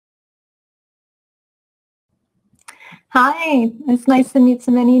Hi, it's nice to meet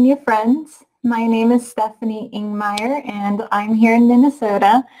so many new friends. My name is Stephanie Ingmire and I'm here in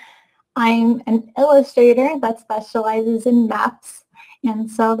Minnesota. I'm an illustrator that specializes in maps,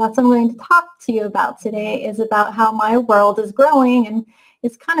 and so that's what I'm going to talk to you about today, is about how my world is growing and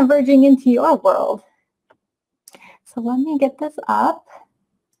is kind of verging into your world. So let me get this up.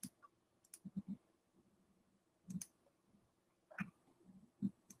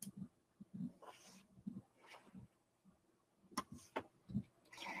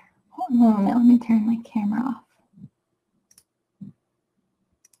 Hold on a moment, let me turn my camera off.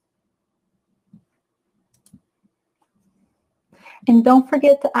 And don't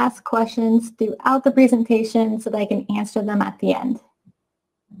forget to ask questions throughout the presentation so that I can answer them at the end.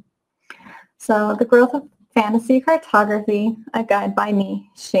 So the growth of fantasy cartography, a guide by me,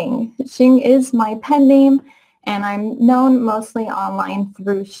 Shing. Shing is my pen name, and I'm known mostly online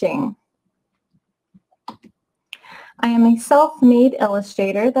through Shing. I am a self-made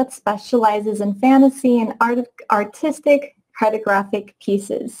illustrator that specializes in fantasy and artistic cartographic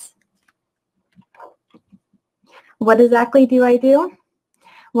pieces. What exactly do I do?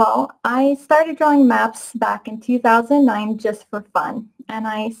 Well, I started drawing maps back in 2009 just for fun, and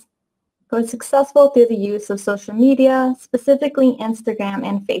I was successful through the use of social media, specifically Instagram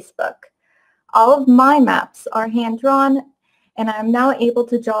and Facebook. All of my maps are hand-drawn, and I'm now able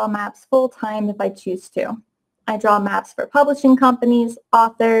to draw maps full-time if I choose to. I draw maps for publishing companies,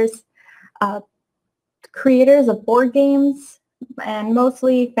 authors, creators of board games, and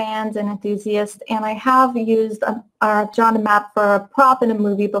mostly fans and enthusiasts, and I have drawn a map for a prop in a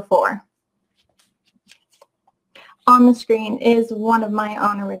movie before. On the screen is one of my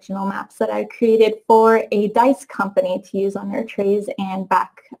own original maps that I created for a dice company to use on their trays and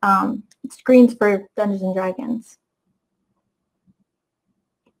back screens for Dungeons and Dragons.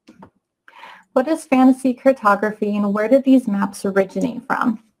 What is fantasy cartography and where did these maps originate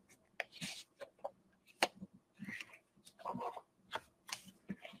from?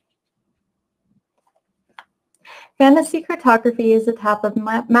 Fantasy cartography is a type of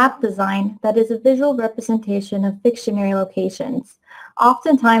map design that is a visual representation of fictionary locations.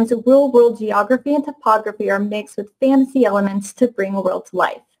 Oftentimes, real-world geography and topography are mixed with fantasy elements to bring a world to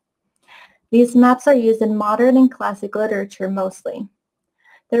life. These maps are used in modern and classic literature mostly.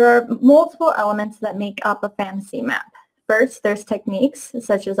 There are multiple elements that make up a fantasy map. First, there's techniques,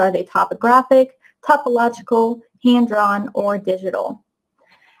 such as are they topographic, topological, hand-drawn, or digital.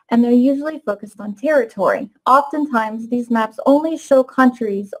 And they're usually focused on territory. Oftentimes, these maps only show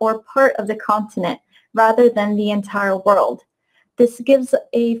countries or part of the continent rather than the entire world. This gives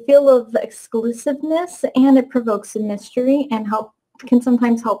a feel of exclusiveness, and it provokes a mystery and can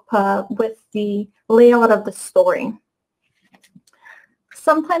sometimes help with the layout of the story.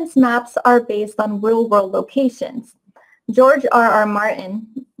 Sometimes maps are based on real-world locations. George R.R.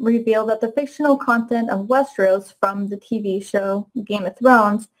 Martin revealed that the fictional content of Westeros from the TV show Game of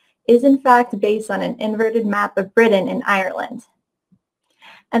Thrones is in fact based on an inverted map of Britain and Ireland.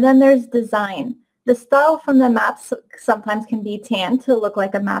 And then there's design. The style from the maps sometimes can be tanned to look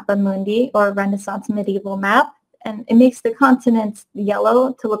like a mappa mundi or a Renaissance medieval map, and it makes the continents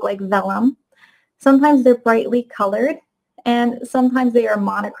yellow to look like vellum. Sometimes they're brightly colored, and sometimes they are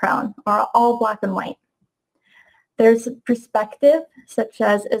monochrome or all black and white. There's perspective, such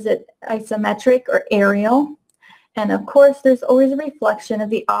as is it isometric or aerial? And of course, there's always a reflection of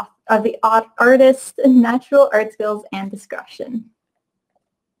the artist's natural art skills and discretion.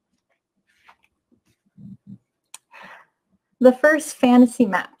 The first, fantasy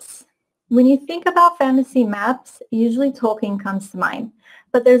maps. When you think about fantasy maps, usually Tolkien comes to mind,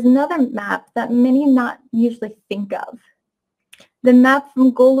 but there's another map that many not usually think of. The map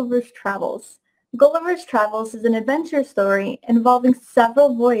from Gulliver's Travels. Gulliver's Travels is an adventure story involving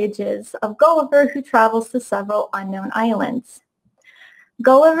several voyages of Gulliver who travels to several unknown islands.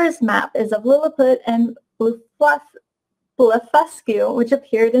 Gulliver's map is of Lilliput and Blefuscu, which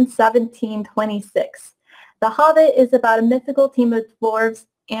appeared in 1726. The Hobbit is about a mythical team of dwarves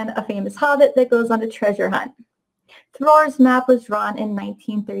and a famous hobbit that goes on a treasure hunt. Thror's map was drawn in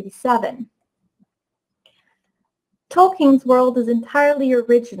 1937. Tolkien's world is entirely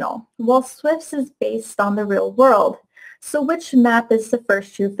original, while Swift's is based on the real world. So which map is the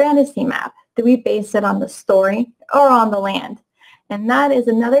first true fantasy map? Do we base it on the story or on the land? And that is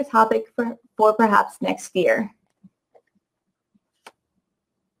another topic for perhaps next year.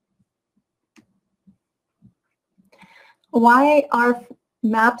 Why are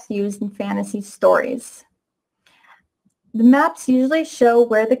maps used in fantasy stories? The maps usually show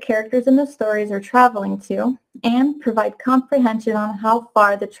where the characters in the stories are traveling to and provide comprehension on how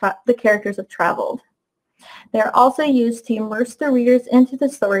far the characters have traveled. They're also used to immerse the readers into the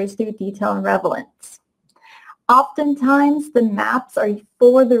stories through detail and relevance. Oftentimes, the maps are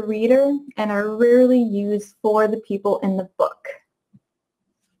for the reader and are rarely used for the people in the book.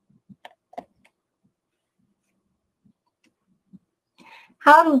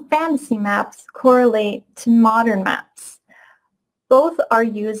 How do fantasy maps correlate to modern maps? Both are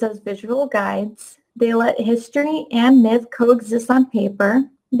used as visual guides. They let history and myth coexist on paper.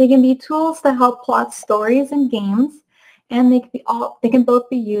 They can be tools to help plot stories and games, and they can both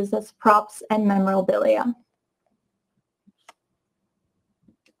be used as props and memorabilia.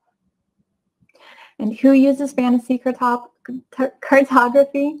 And who uses fantasy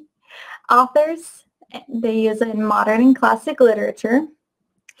cartography? Authors. They use it in modern and classic literature.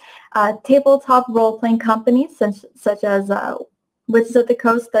 Tabletop role-playing companies such as Wizards of the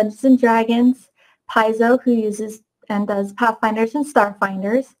Coast, Dungeons and Dragons, Paizo, who uses and does Pathfinders and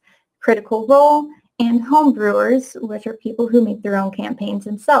Starfinders, Critical Role, and homebrewers, which are people who make their own campaigns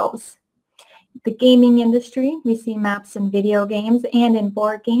themselves. The gaming industry, we see maps in video games and in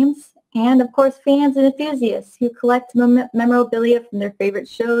board games, and of course fans and enthusiasts who collect memorabilia from their favorite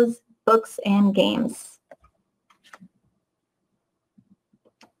shows, books, and games.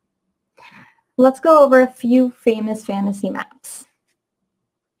 Let's go over a few famous fantasy maps.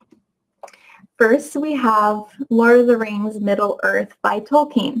 First, we have Lord of the Rings Middle-earth by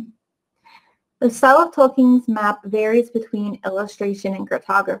Tolkien. The style of Tolkien's map varies between illustration and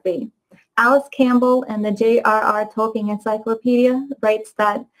cartography. Alice Campbell in the J.R.R. Tolkien Encyclopedia writes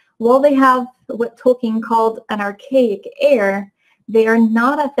that while they have what Tolkien called an archaic air, they are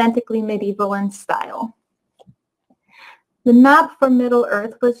not authentically medieval in style. The map for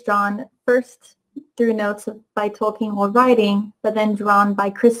Middle-earth was drawn first through notes by Tolkien while writing, but then drawn by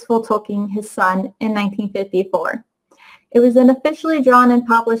Christopher Tolkien, his son, in 1954. It was then officially drawn and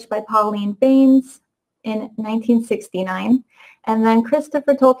published by Pauline Baynes in 1969, and then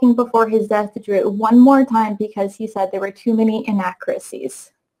Christopher Tolkien, before his death, drew it one more time because he said there were too many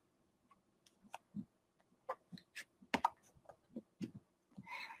inaccuracies.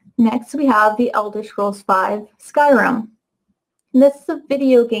 Next, we have the Elder Scrolls V Skyrim. This is a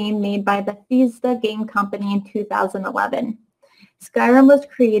video game made by Bethesda Game Company in 2011. Skyrim was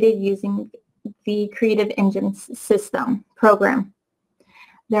created using the Creative Engine system program.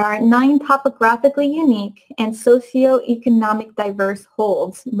 There are 9 topographically unique and socio-economic diverse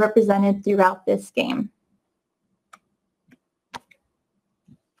holds represented throughout this game.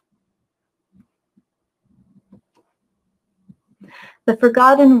 The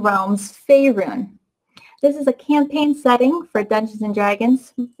Forgotten Realms Faerun. This is a campaign setting for Dungeons &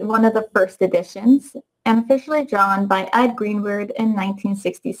 Dragons, one of the first editions, and officially drawn by Ed Greenwood in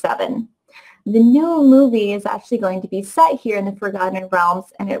 1967. The new movie is actually going to be set here in the Forgotten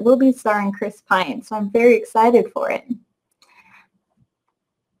Realms, and it will be starring Chris Pine, so I'm very excited for it.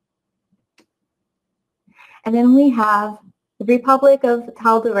 And then we have the Republic of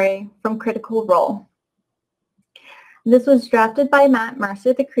Tal'Dorei from Critical Role. This was drafted by Matt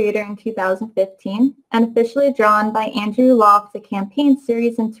Mercer, the creator, in 2015, and officially drawn by Andrew Loft, the campaign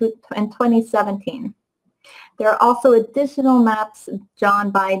series, in 2017. There are also additional maps drawn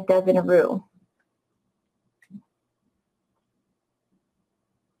by Devin Rue.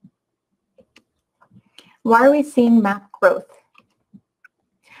 Why are we seeing map growth?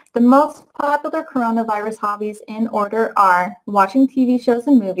 The most popular coronavirus hobbies in order are watching TV shows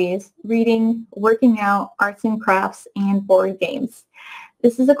and movies, reading, working out, arts and crafts, and board games.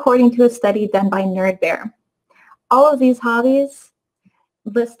 This is according to a study done by NerdBear. All of these hobbies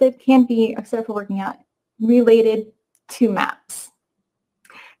listed can be, except for working out, related to maps.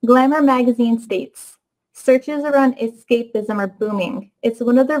 Glamour magazine states, searches around escapism are booming. It's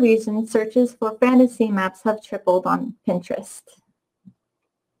one of the reasons searches for fantasy maps have tripled on Pinterest.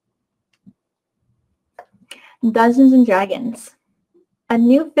 Dungeons & Dragons. A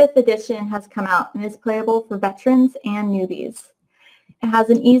new 5th edition has come out and is playable for veterans and newbies. It has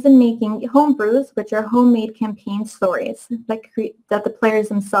an ease in making homebrews, which are homemade campaign stories that the players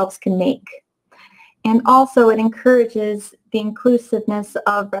themselves can make. And also it encourages the inclusiveness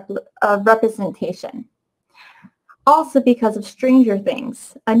of representation. Also because of Stranger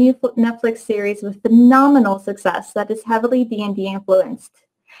Things, a new Netflix series with phenomenal success that is heavily D&D influenced,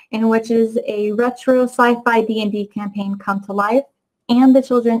 in which is a retro sci-fi D&D campaign come to life, and the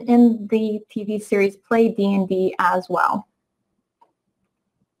children in the TV series play D&D as well.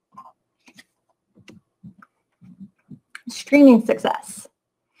 Streaming success.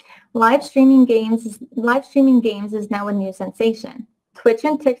 Live streaming games is now a new sensation. Twitch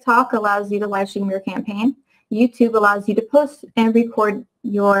and TikTok allows you to live stream your campaign. YouTube allows you to post and record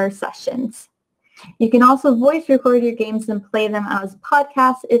your sessions. You can also voice record your games and play them as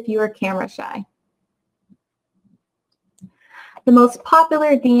podcasts if you are camera shy. The most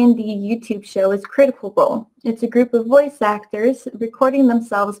popular D&D YouTube show is Critical Role. It's a group of voice actors recording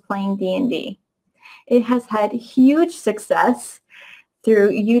themselves playing D&D. It has had huge success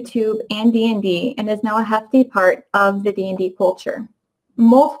through YouTube and D&D and is now a hefty part of the D&D culture.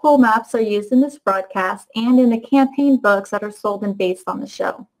 Multiple maps are used in this broadcast and in the campaign books that are sold and based on the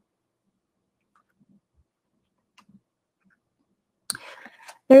show.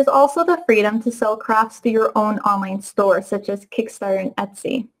 There's also the freedom to sell crafts through your own online store, such as Kickstarter and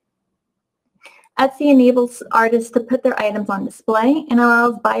Etsy. Etsy enables artists to put their items on display and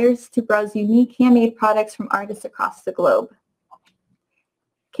allows buyers to browse unique handmade products from artists across the globe.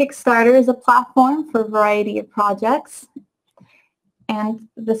 Kickstarter is a platform for a variety of projects, and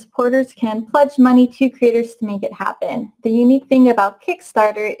the supporters can pledge money to creators to make it happen. The unique thing about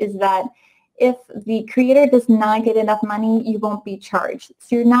Kickstarter is that if the creator does not get enough money, you won't be charged.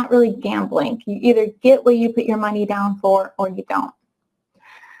 So you're not really gambling. You either get what you put your money down for or you don't.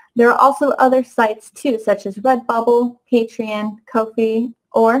 There are also other sites too, such as Redbubble, Patreon, Ko-fi,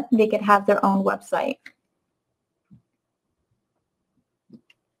 or they could have their own website.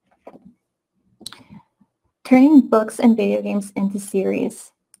 Turning books and video games into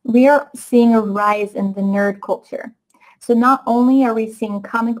series. We are seeing a rise in the nerd culture. So not only are we seeing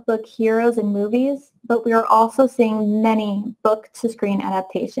comic book heroes in movies, but we are also seeing many book-to-screen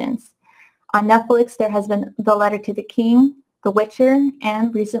adaptations. On Netflix, there has been The Letter to the King, The Witcher,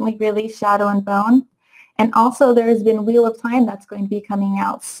 and recently released Shadow and Bone. And also there has been Wheel of Time that's going to be coming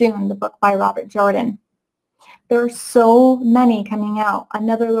out soon, the book by Robert Jordan. There are so many coming out.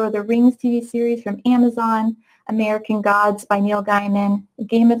 Another Lord of the Rings TV series from Amazon, American Gods by Neil Gaiman,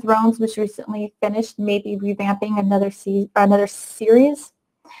 Game of Thrones, which recently finished, maybe revamping another series,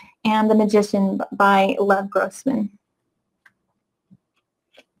 and The Magician by Lev Grossman.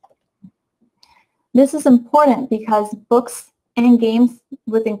 This is important because books and games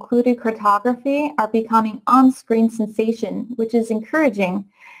with included cartography are becoming on-screen sensation, which is encouraging.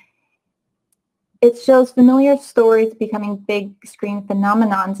 It shows familiar stories becoming big screen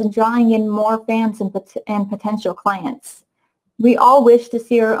phenomenons and drawing in more fans and potential clients. We all wish to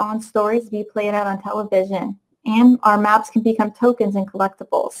see our own stories be played out on television, and our maps can become tokens and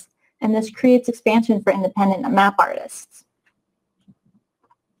collectibles, and this creates expansion for independent map artists.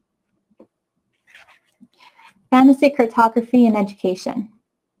 Fantasy cartography and education.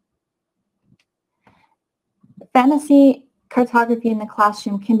 Fantasy cartography in the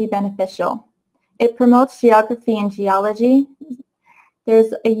classroom can be beneficial. It promotes geography and geology.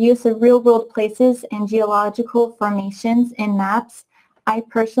 There's a use of real-world places and geological formations in maps. I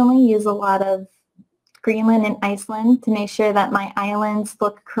personally use a lot of Greenland and Iceland to make sure that my islands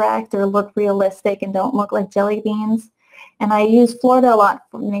look correct or look realistic and don't look like jelly beans. And I use Florida a lot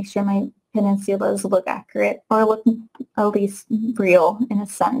to make sure my peninsulas look accurate or look at least real in a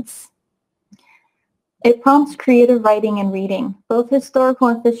sense. It prompts creative writing and reading. Both historical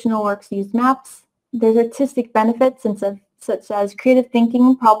and fictional works use maps. There's artistic benefits such as creative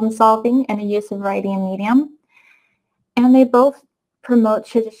thinking, problem solving, and a use of writing and medium. And they both promote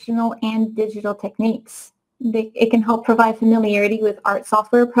traditional and digital techniques. It can help provide familiarity with art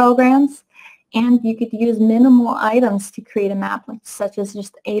software programs, and you could use minimal items to create a map, such as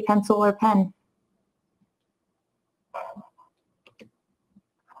just a pencil or pen.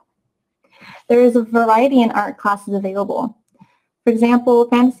 There is a variety in art classes available. For example,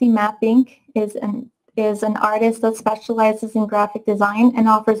 Fantasy Mapping is an artist that specializes in graphic design and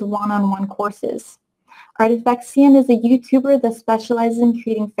offers one-on-one courses. Artifactian is a YouTuber that specializes in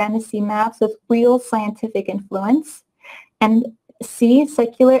creating fantasy maps with real scientific influence. And C,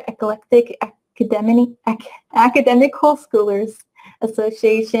 Secular Eclectic Academical Scholars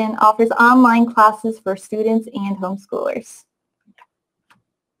Association offers online classes for students and homeschoolers.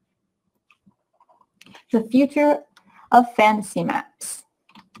 The future of fantasy maps.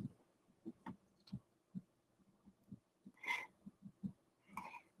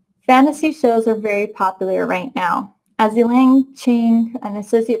 Fantasy shows are very popular right now. As Elaine Ching, an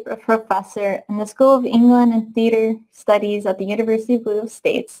associate professor in the School of England and Theater Studies at the University of Louisville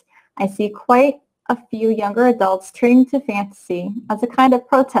states, I see quite a few younger adults turning to fantasy as a kind of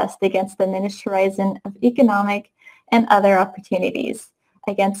protest against the diminished horizon of economic and other opportunities,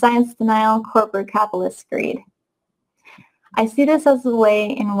 against science denial, corporate capitalist greed. I see this as a way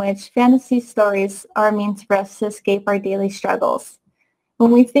in which fantasy stories are a means for us to escape our daily struggles.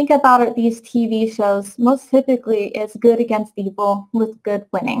 When we think about these TV shows, most typically it's good against evil with good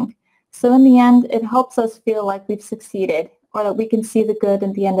winning. So in the end, it helps us feel like we've succeeded or that we can see the good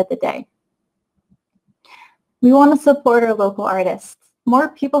at the end of the day. We want to support our local artists. More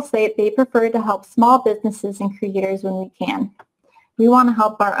people say they prefer to help small businesses and creators when we can. We want to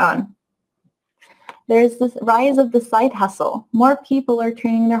help our own. There's this rise of the side hustle. More people are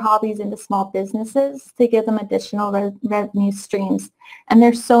turning their hobbies into small businesses to give them additional revenue streams. And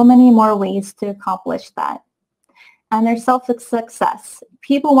there's so many more ways to accomplish that. And there's self-success.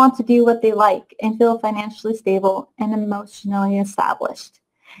 People want to do what they like and feel financially stable and emotionally established.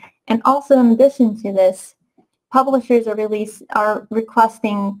 And also in addition to this, publishers are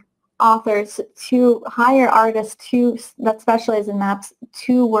requesting authors to hire artists that specialize in maps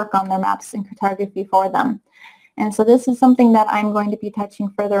to work on their maps and cartography for them. And so this is something that I'm going to be touching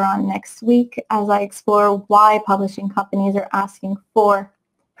further on next week as I explore why publishing companies are asking for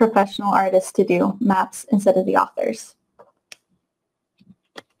professional artists to do maps instead of the authors.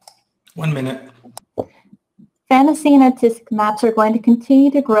 1 minute. Fantasy and artistic maps are going to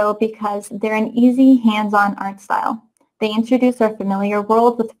continue to grow because they're an easy, hands-on art style. They introduce our familiar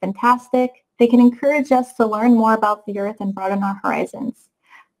world with fantastic. They can encourage us to learn more about the Earth and broaden our horizons.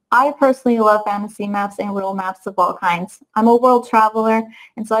 I personally love fantasy maps and world maps of all kinds. I'm a world traveler,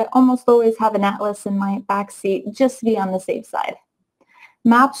 and so I almost always have an atlas in my backseat just to be on the safe side.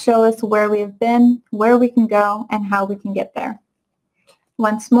 Maps show us where we have been, where we can go, and how we can get there.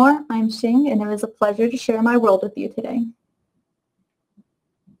 Once more, I'm Shing, and it was a pleasure to share my world with you today.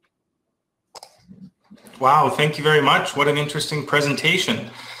 Wow, thank you very much. What an interesting presentation.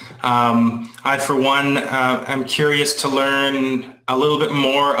 I, for one, am curious to learn a little bit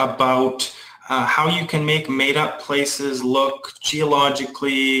more about how you can make made-up places look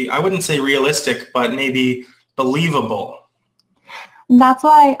geologically, I wouldn't say realistic, but maybe believable. That's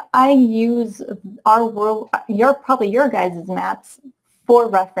why I use our world, probably your guys' maps for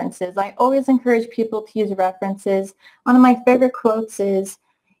references. I always encourage people to use references. One of my favorite quotes is,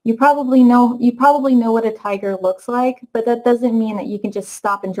 you probably know what a tiger looks like, but that doesn't mean that you can just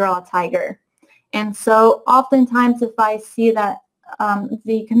stop and draw a tiger. And so oftentimes if I see that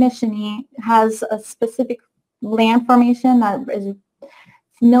the commissionee has a specific land formation that is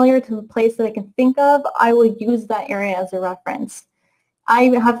familiar to the place that I can think of, I will use that area as a reference. I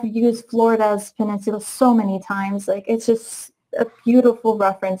have used Florida's peninsula so many times. Like, it's just a beautiful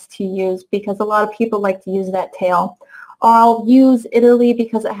reference to use because a lot of people like to use that tail. Or I'll use Italy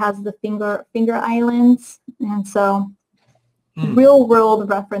because it has the finger islands. And so real world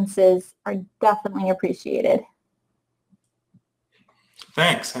references are definitely appreciated.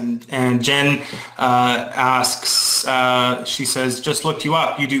 Thanks. And Jen asks, she says, just looked you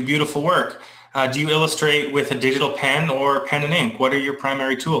up. You do beautiful work. Do you illustrate with a digital pen or pen and ink? What are your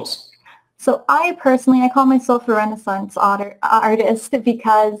primary tools? So I call myself a Renaissance artist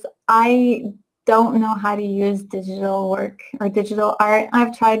because I don't know how to use digital work or digital art.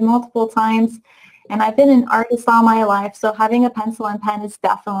 I've tried multiple times and I've been an artist all my life, so having a pencil and pen is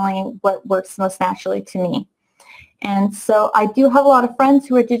definitely what works most naturally to me. And so I do have a lot of friends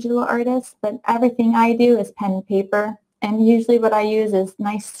who are digital artists, but everything I do is pen and paper. And usually what I use is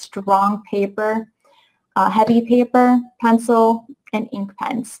nice strong paper, heavy paper, pencil, and ink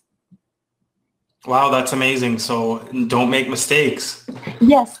pens. Wow, that's amazing. So don't make mistakes.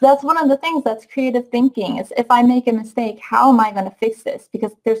 Yes, that's one of the things that's creative thinking is if I make a mistake, how am I going to fix this?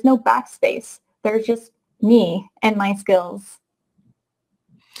 Because there's no backspace. There's just me and my skills.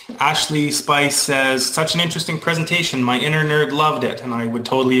 Ashley Spice says, such an interesting presentation. My inner nerd loved it, and I would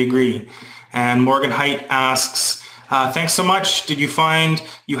totally agree. And Morgan Height asks, thanks so much. Did you find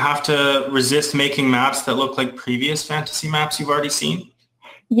you have to resist making maps that look like previous fantasy maps you've already seen?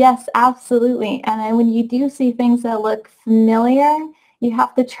 Yes, absolutely. And then when you do see things that look familiar, you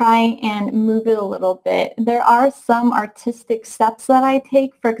have to try and move it a little bit. There are some artistic steps that I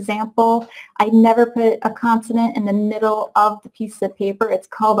take. For example, I never put a consonant in the middle of the piece of paper. It's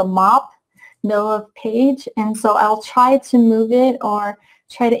called a mop, middle of page. And so I'll try to move it or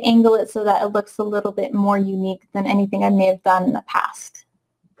try to angle it so that it looks a little bit more unique than anything I may have done in the past.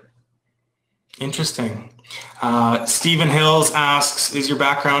 Interesting. Stephen Hills asks, is your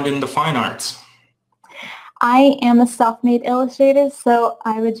background in the fine arts? I am a self-made illustrator, so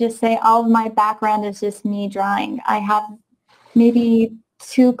I would just say all of my background is just me drawing. I have maybe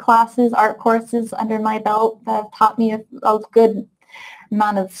 2 classes, art courses under my belt that have taught me a good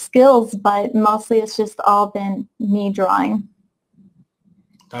amount of skills, but mostly it's just all been me drawing.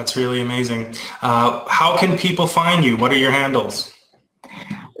 That's really amazing. How can people find you? What are your handles?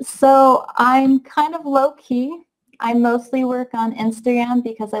 So I'm kind of low-key. I mostly work on Instagram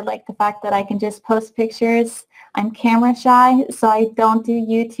because I like the fact that I can just post pictures. I'm camera shy, so I don't do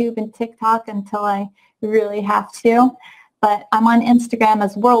YouTube and TikTok until I really have to. But I'm on Instagram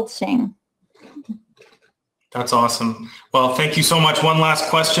as World Shing. That's awesome. Well, thank you so much. One last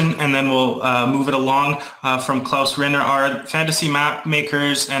question, and then we'll move it along from Klaus Renner. Are fantasy map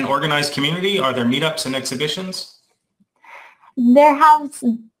makers an organized community? Are there meetups and exhibitions? There has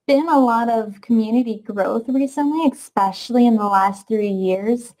been a lot of community growth recently, especially in the last 3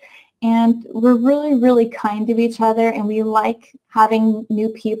 years. And we're really, really kind to each other, and we like having new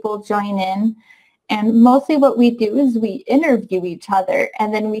people join in. And mostly what we do is we interview each other,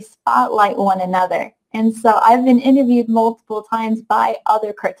 and then we spotlight one another. And so I've been interviewed multiple times by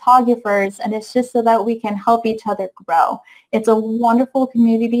other cartographers, and it's just so that we can help each other grow. It's a wonderful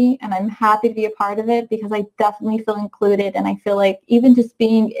community, and I'm happy to be a part of it because I definitely feel included, and I feel like even just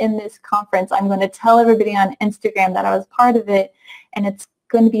being in this conference, I'm going to tell everybody on Instagram that I was part of it, and it's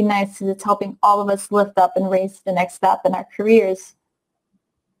going to be nice because it's helping all of us lift up and raise to the next step in our careers.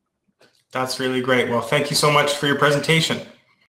 That's really great. Well, thank you so much for your presentation.